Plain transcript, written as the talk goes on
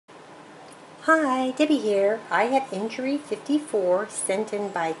Hi, Debbie here. I have injury 54 sent in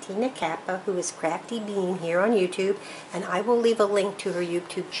by Tina Kappa, who is Crafty Bean here on YouTube, and I will leave a link to her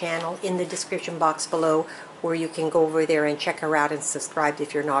YouTube channel in the description box below where you can go over there and check her out and subscribe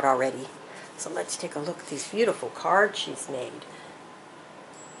if you're not already. So let's take a look at these beautiful cards she's made.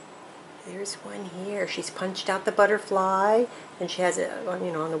 There's one here. She's punched out the butterfly, and she has it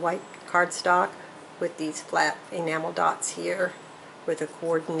on the white cardstock with these flat enamel dots here with a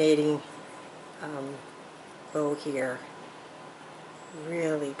coordinating bow here.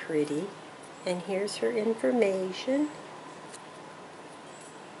 Really pretty. And here's her information.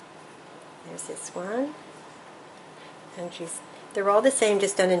 There's this one. And they're all the same,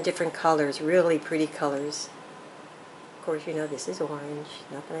 just done in different colors. Really pretty colors. Of course, you know this is orange.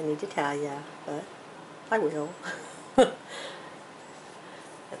 Nothing I need to tell you, but I will. And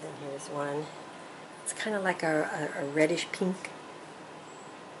then here's one. It's kind of like a reddish pink.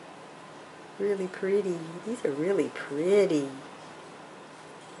 Really pretty. These are really pretty.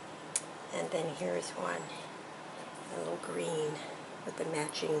 And then here's one, a little green with the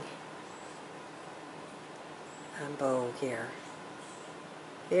matching bow here.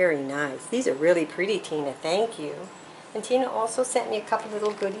 Very nice. These are really pretty, Tina. Thank you. And Tina also sent me a couple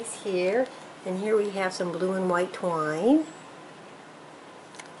little goodies here. And here we have some blue and white twine.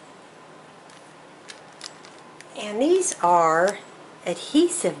 And these are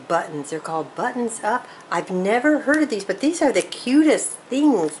adhesive buttons. They're called Buttons Up. I've never heard of these, but these are the cutest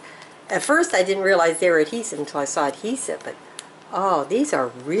things. At first I didn't realize they were adhesive until I saw adhesive, but oh, these are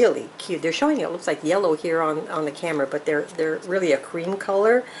really cute. They're showing it looks like yellow here on the camera, but they're really a cream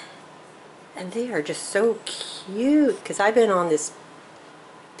color. And they are just so cute, because I've been on this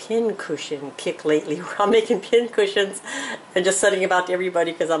pin cushion kick lately where I'm making pin cushions and just sending them out to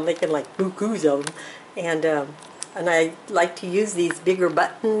everybody because I'm making like bukus of them. And I like to use these bigger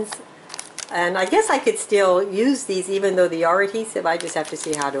buttons, and I guess I could still use these even though they are adhesive. I just have to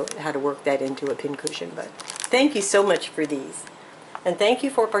see how to work that into a pin cushion. But thank you so much for these, and thank you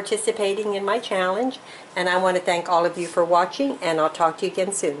for participating in my challenge, and I want to thank all of you for watching, and I'll talk to you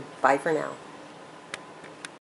again soon. Bye for now.